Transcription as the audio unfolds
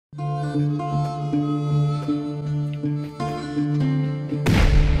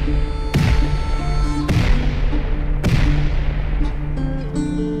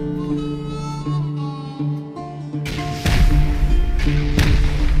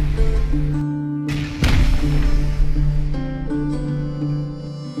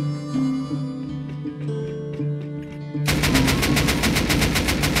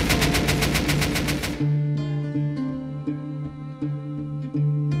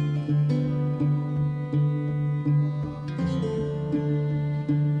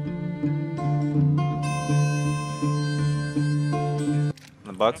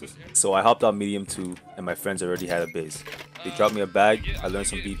Boxes. So I hopped on medium 2 and my friends already had a base. They dropped me a bag, I learned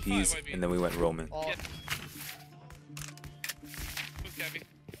some BPs, and then we went roaming.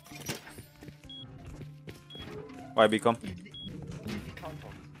 Why become?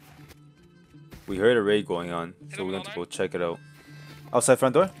 We heard a raid going on, so we went to go check it out. Outside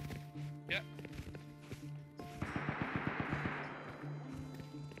front door? Yeah.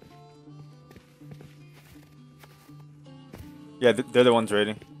 Yeah, they're the ones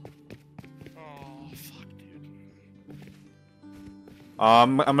raiding. Oh, fuck, dude.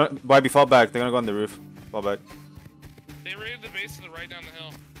 I'm gonna YB fall back. They're gonna go on the roof. Fall back. They raided the base to the right down the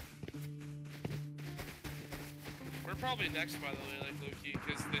hill. We're probably next, by the way, like low-key,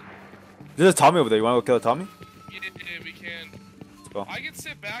 because there's a Tommy over there. You wanna go kill a Tommy? Yeah, we can. Let's go. I can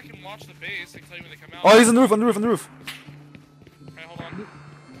sit back and watch the base and tell you when they come out. Oh, he's on the roof, on the roof, on the roof. Alright, hold on.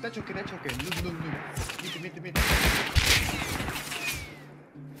 That's okay, that's okay. Mid.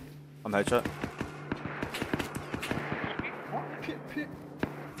 I'm headshot. Pit.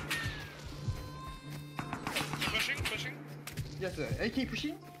 Pushing. Yes, sir. AK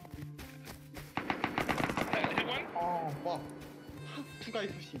pushing? Hit one. Oh, wow. Two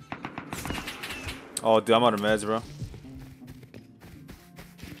guys pushing. Oh, dude, I'm out of meds, bro. Is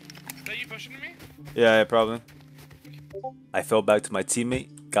that you pushing to me? Yeah, probably. I fell back to my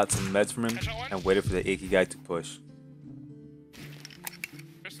teammate, got some meds from him, and waited for the AK guy to push.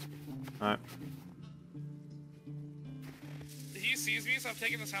 Alright. He sees me, so I'm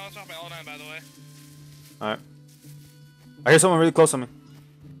taking this silence off my L9, by the way. Alright. I hear someone really close on me.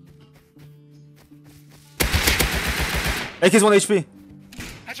 AK's 1 HP.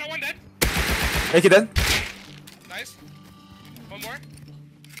 Headshot one dead. AK dead. Nice. One more.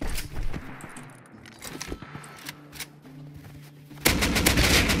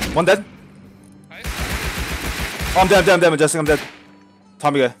 One dead. Nice. Oh, I'm dead, Adjusting, I'm dead.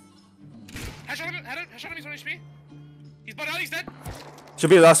 Tommy guy. Headshot him, he's 1 HP. He's butt out, he's dead. Should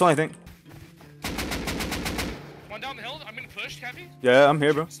be the last one, I think. One down the hill, I'm gonna push, Cappy. Yeah, I'm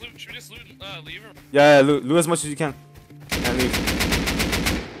here, bro. Should we just loot, leave or? Yeah, loot as much as you can. And leave.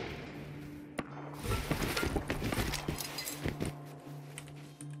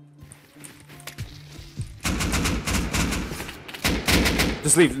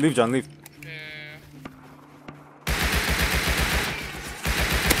 Just leave, John, leave. Yeah.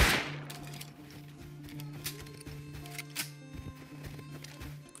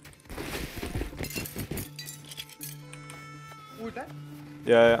 Who is that?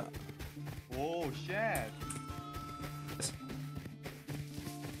 Yeah. Oh, shit.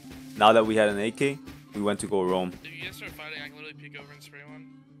 Now that we had an AK, we went to go roam. If you guys start fighting, I can literally peek over and spray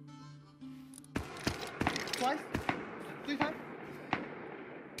one. Twice? 3 times?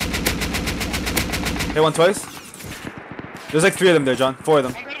 Hit one twice. There's like 3 of them there, John. 4 of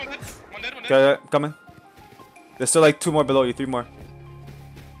them. One dead. Okay, coming. There's still like 2 more below you, 3 more.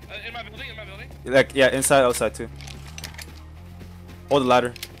 In my building. Like, yeah, inside, outside too. Hold the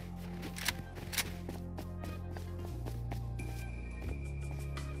ladder.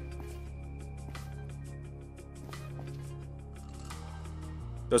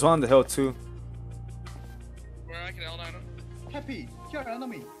 There's one on the hill too. Where I can L9 him. Happy. Here,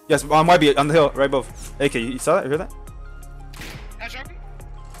 enemy. Yes, on YB, on the hill, right above. AK, you saw that? You heard that? Headshot.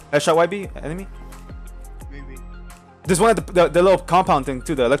 Headshot YB, enemy. Wait. There's one at the little compound thing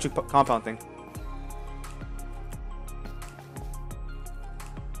too, the electric compound thing.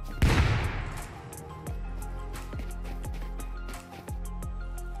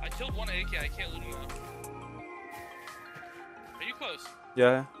 I killed one AK, I can't loot him now. Are you close?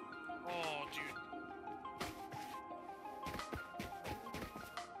 Yeah. Oh, dude.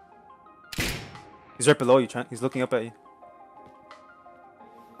 He's right below you, Trent. He's looking up at you.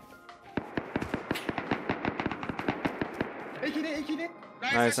 AK there.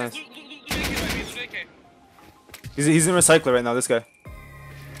 Nice. Loot AK. He's in recycler right now, this guy.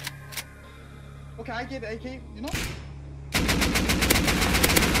 Okay, I get the AK, you know?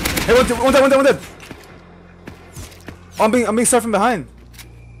 Hey, one dead. Oh, I'm being shot from behind.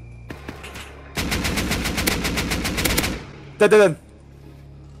 Dead.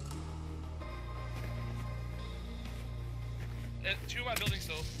 Two of my buildings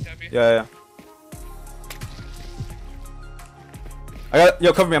still. Happy. Yeah.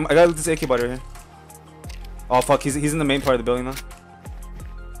 Yo, cover me. I got this AK body right here. Oh fuck, he's in the main part of the building now.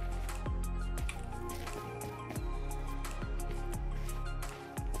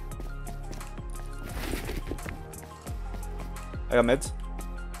 I got meds.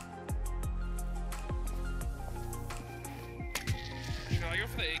 Should I go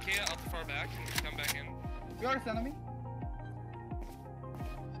for the AK out the far back and come back in? You are enemy.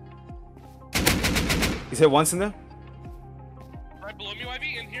 He's hit once in there. Right below me,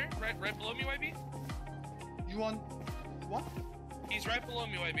 YB. In here. Right below me, YB. You want what? He's right below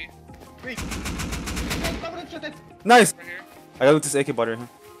me, YB. Wait. Double headshot it. Nice. Right here. I got this AK body right here.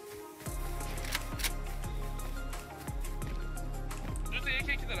 There's the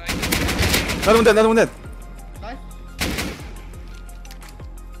AK to that eye. Another one dead. Nice.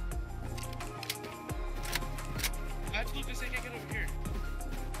 I have to loot this AK kit over here.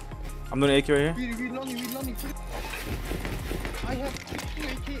 I'm doing AK right here. Reloading. I have 2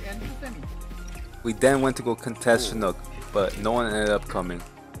 AK and 2 semi. We then went to go contest Chinook, but no one ended up coming.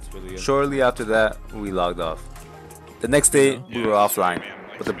 Really good. Shortly after that, we logged off. The next day, we were offline,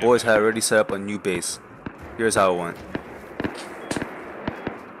 but the boys had already set up a new base. Here's how it went.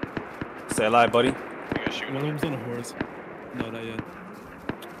 Say alive, buddy. You guys shooting? One of them's on a horse. No, not yet.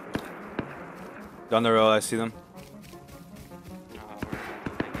 Down the road, I see them.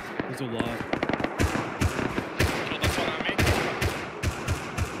 There's a lot. Killed this one on me.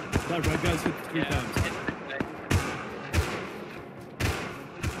 That red guy's hit 3 times.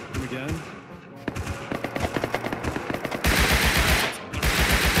 Him again.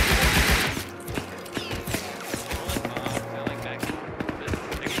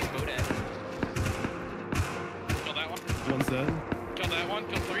 Kill that one. One's dead. Kill that one.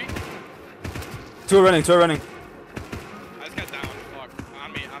 Kill 3. Two are running. I just got down. Fuck. On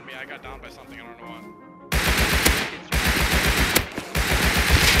me. I got down by something. I don't know what.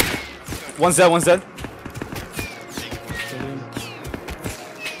 One's dead. Still in.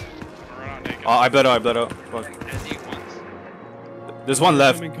 Run on naked. Oh, I bled out. Fuck. There's one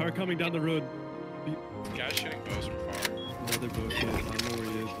left. Car coming down the road. Guys shooting bows from far. Another boat kid. I don't know where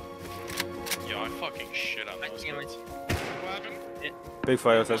he is. Yo, I fucking shit on those guys. What happened? Big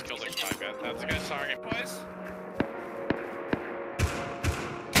fire I outside. killed like 5 guys. That's a good target, boys.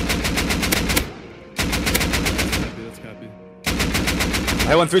 That's Cappy. I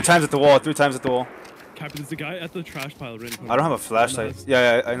hit one 3 times at the wall. Cappy, there's a guy at the trash pile right in front I don't of have a us. flashlight.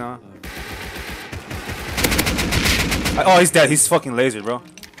 Yeah, I know. Oh, he's dead. He's fucking lasered, bro.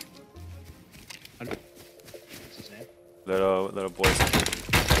 Little boys.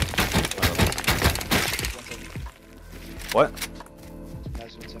 What?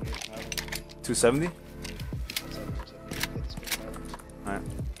 270? Alright.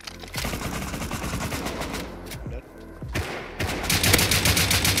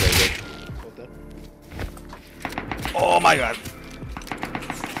 Oh my god.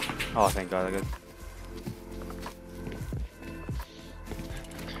 Oh, thank god, I got.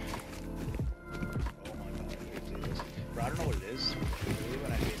 Bro, I don't know what it is. Really,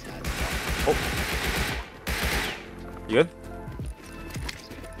 when I face that. Oh. You good?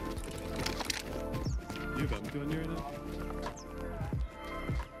 You have empty on you right now?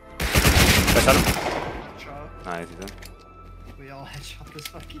 I shot him. Headshot. Nice, he's done. We all headshot this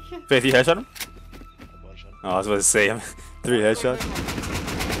fucking kid. Faith, you headshot him? A bunch of Oh, I was about to say him. 3 headshots.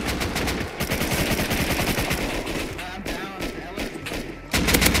 I'm down.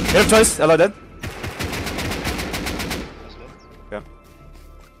 Hit him twice. Hello, dead. That's good. Yeah.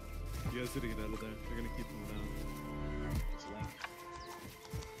 You guys need to get out of there. They're gonna keep them down. It's a link.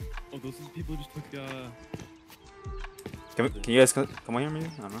 Oh, those are the people who just took, Can you guys come on here, maybe?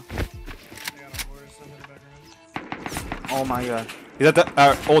 I don't know. I got a horse. I'm in the background. Oh my god. He's at the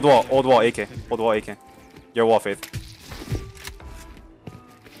old wall AK. Old wall AK. Your wall, Faith.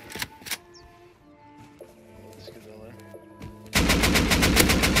 This could go there.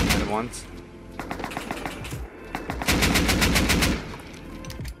 And once.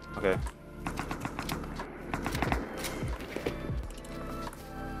 Okay.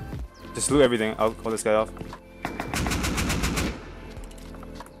 Just loot everything. I'll call this guy off.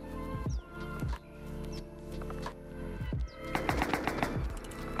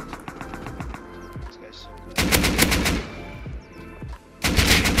 This guy's so good.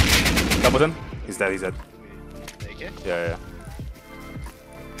 Double him. He's dead. Take it? Yeah. To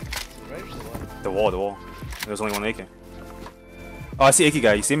the right or to the left? The wall. There's only one AK. Oh, I see AK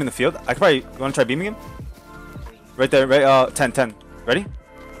guy. You see him in the field? I could probably. You wanna try beaming him? Right there, right, 10, 10. Ready?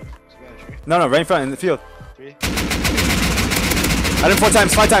 No, no, right in front in the field. 3. I hit him 4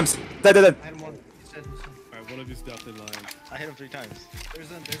 times, 5 times. Dead, dead, dead. I had one. He's dead. He's dead. Alright, one of you's definitely lying. I hit him 3 times.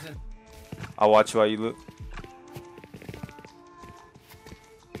 There's in. There's in. I'll watch while you loot.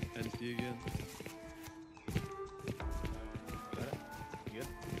 NP again. Got it? You good?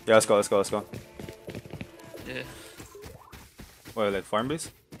 Yeah, let's go, let's go, let's go. Yeah. What, like farm base?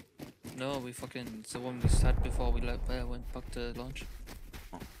 No, we fucking. It's the one we had before we went back to launch.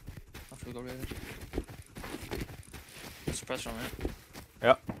 After we got raided. Suppressor on it.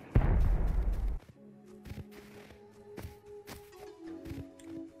 Yeah.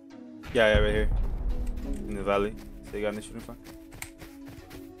 Yeah, right here. In the valley. So you got an issue in front.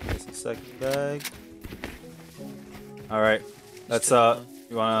 Just a second bag. Alright. Let's you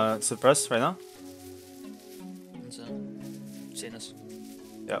wanna suppress right now? It's, seeing us.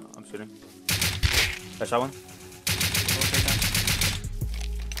 Yeah, I'm shooting. I shot one. Go 3 times.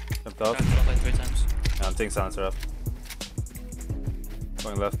 Jumped up. Cracked it up like 3 times. Yeah, I'm taking silencer up.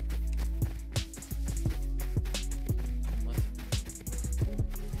 Going left.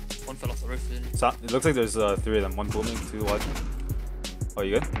 One fell off the roof, didn't he? So, it looks like there's 3 of them. 1 booming, 2 watching. Oh,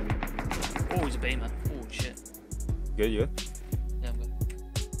 you good? Oh, he's a beam, man. Oh, shit. You good? You good? Yeah, I'm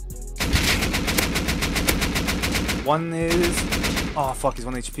good. 1 is... Oh, fuck, he's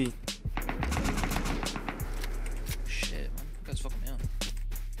 1 HP. Shit, man. That guy's fucking me out.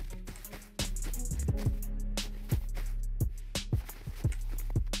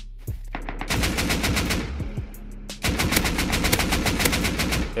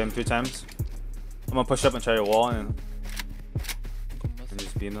 Hit him 3 times. I'm gonna push up and try your wall and Come with.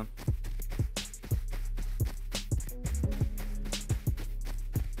 just beam them.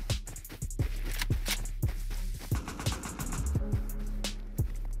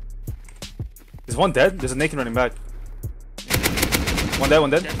 Is 1 dead? There's a naked running back. 1 dead, 1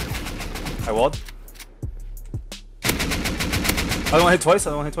 dead. Dead. I walled. I don't want to hit twice. I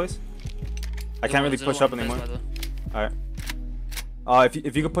don't want to hit twice. I can't really push up anymore. Alright.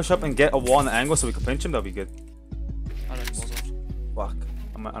 If you could push up and get a wall on the angle so we could pinch him, that'd be good. I don't know what's Fuck.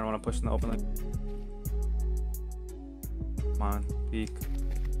 I don't want to push in the open. Come on, peek.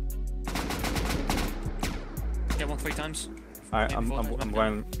 Get 1 3 times. Alright, Maybe I'm 4 times, right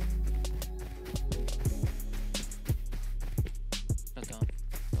going. Not down.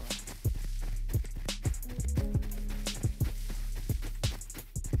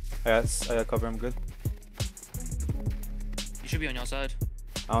 I got cover. I'm good. You should be on your side.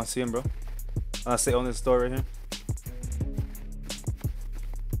 I don't see him, bro. Unless they own this door right here.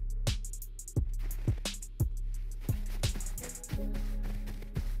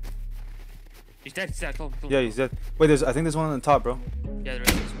 He's dead, he's dead. Come on. Yeah, he's dead. Wait, I think there's one on the top, bro. Yeah, there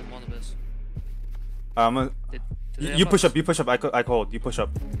is. There's one of this. I'm gonna. Did they have You push us? up. You push up. I could hold. You push up.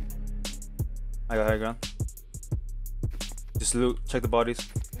 I got high ground. Just loot. Check the bodies.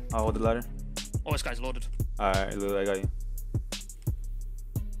 I'll hold the ladder. Oh, this guy's loaded. Alright, loot. I got you.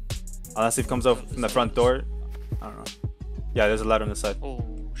 Unless he comes out from the front door. I don't know. Yeah, there's a ladder on the side. Oh,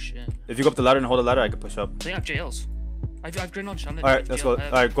 shit. If you go up the ladder and hold the ladder, I can push up. They have jails. I've green launch. Alright, let's go.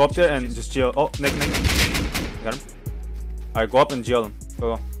 Alright, go up there and just GL. Oh, Nick. Got him. Alright, go up and GL him.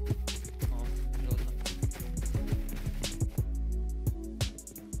 Go.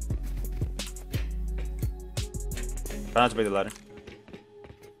 Try not to break the ladder.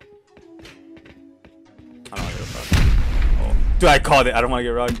 I don't want to get rocked. Oh. Dude, I called it. I don't want to get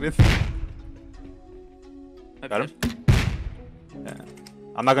rocked with. Got him? Yeah.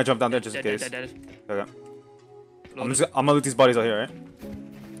 I'm not gonna jump down there just in case. Okay. I'm gonna loot these bodies out here, right?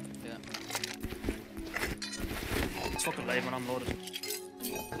 Yeah. It's fucking late when I'm loaded.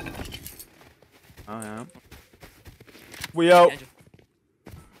 Oh yeah. We out.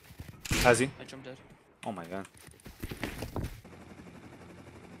 Has he? I jumped out. Oh my god.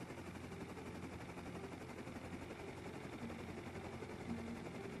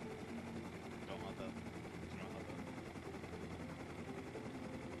 Don't want that. Don't want that.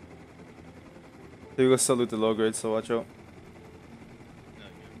 They will still loot the low grade, so watch out. No,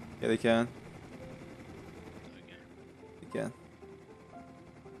 Yeah, they can. again. They can.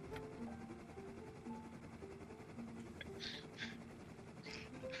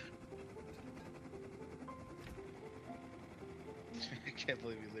 I can't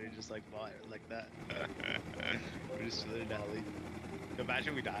believe we literally just like bought it like that. We're just chilling in alley.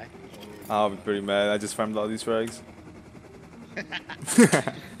 Imagine we die. I'll be pretty mad. I just farmed all these frags.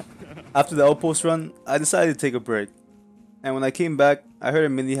 After the outpost run, I decided to take a break. And when I came back, I heard a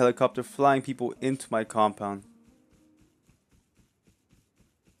mini helicopter flying people into my compound.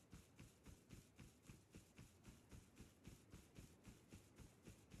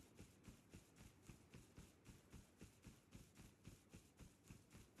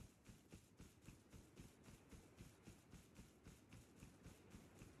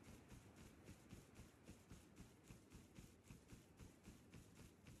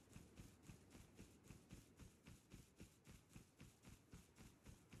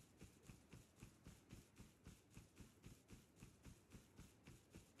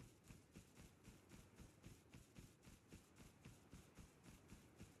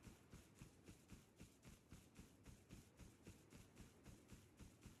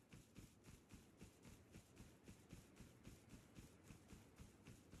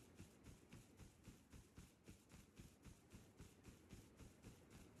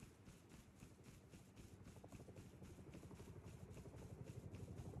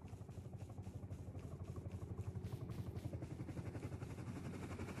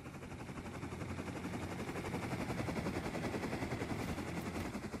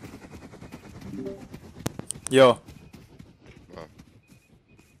 Yo. Oh.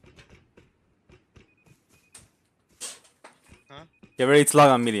 Huh? Get ready to log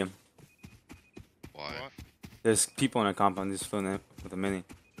on medium. Why? What? There's people in our compound. Just filling it with a mini.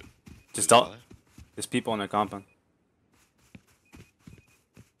 Just Who's don't. what? There's people in our compound.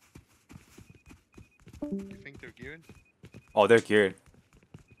 You think they're geared? Oh, they're geared.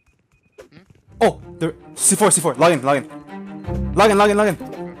 Oh, they're C4. Log in. Log in. Yeah,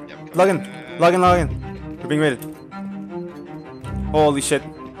 I'm coming. Log in. We're being raided. Holy shit.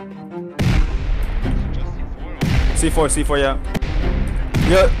 Just C4 or C4, yeah.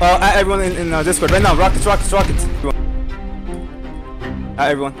 Yeah, add everyone in Discord right now. Rockets.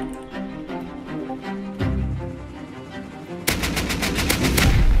 Add everyone.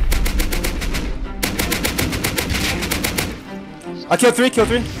 I killed three.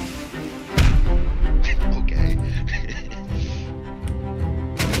 Okay.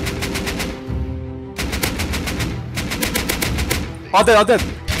 All dead. All dead.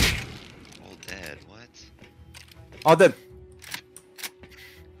 What? All dead.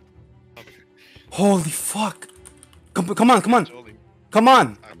 Holy fuck. Come on. loading. Come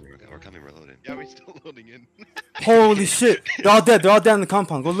on. We're coming. We're loading. Yeah, we're still loading in. Holy shit. They're all dead in the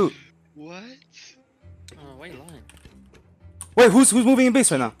compound. Go loot. What? Why are you lying? Wait, who's moving in base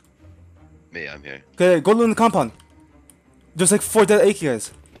right now? Me, I'm here. Okay, go loot in the compound. There's like 4 dead AK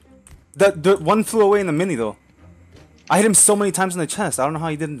guys. The one flew away in the mini though. I hit him so many times in the chest. I don't know how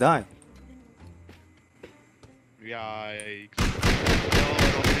he didn't die. Yikes.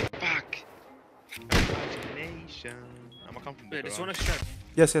 Fuck. Imagination. I'm gonna come from the Wait, there's one garage. extra.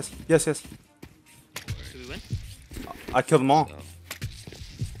 Yes. Did we win? I killed them all. So,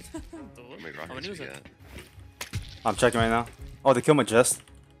 The how what? many How rockets many we was it? got? I'm checking right now. Oh, they killed my chest.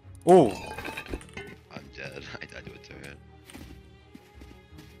 Oh. I'm dead. I died to a turret.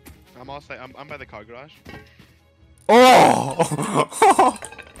 I'm also I'm by the car garage. Oh.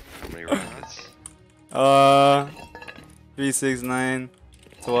 How many rockets? 3, 6, 9,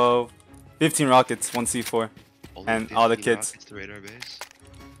 12, 15 rockets, 1 C4. Only And all the 15 kids. rockets to raid our base?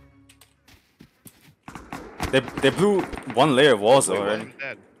 They blew one layer of walls Wait, already. I'm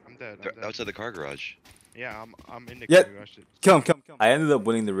dead. They're dead. outside the car garage. Yeah, I'm in the Yeah. car garage. Kill him. I ended up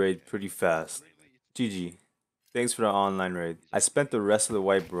winning the raid pretty fast. GG. Thanks for the online raid. I spent the rest of the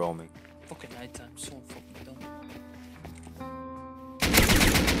wipe roaming. Fucking nighttime, so fucking dumb.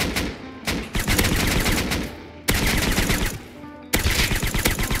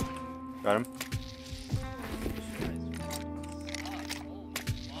 Got him.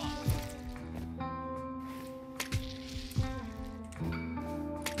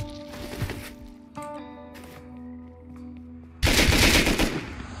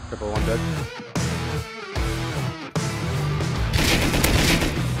 Triple one dead.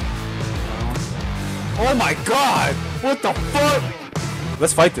 Oh my god! What the fuck?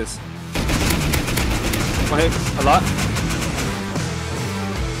 Let's fight this. One hit, a lot.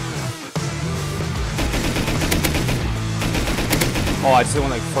 Oh, I just hit one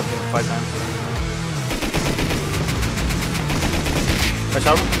like fucking 5 times. I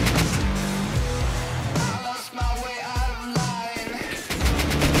shot him.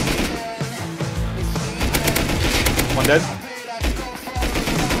 One dead.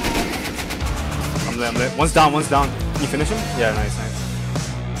 I'm lit. One's down. You finish him? Yeah, nice.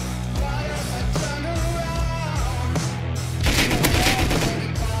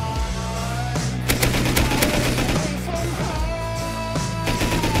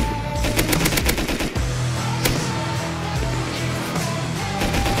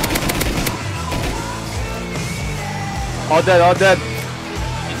 All dead.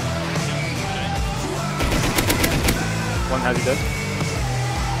 One heavy dead.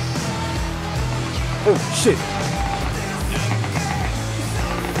 Oh shit!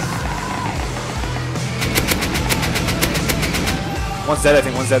 One's dead, I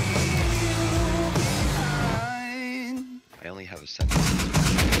think. One's dead. I only have a second.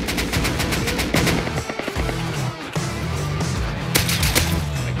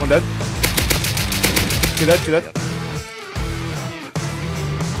 One dead. Two dead. Yep.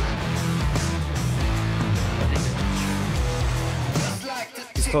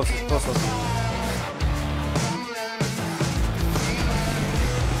 He's close. He's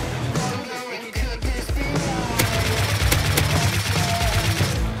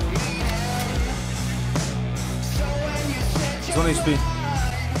 1 HP.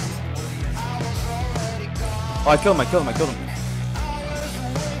 Oh, I killed him. I killed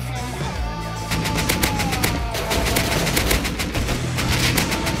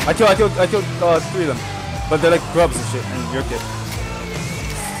 3 of them. But they're like grubs and shit, and you're kid.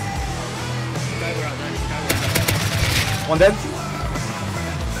 One dead.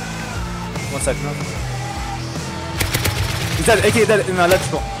 1 second. He's dead. AK dead in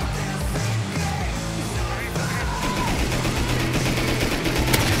electrical.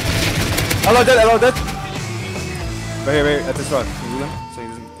 Hello dead. Hello dead. Right here, at this rod. Can you do them? So he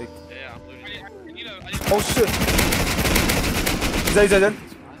doesn't take. Yeah, I'm looting. Oh shit. He's dead.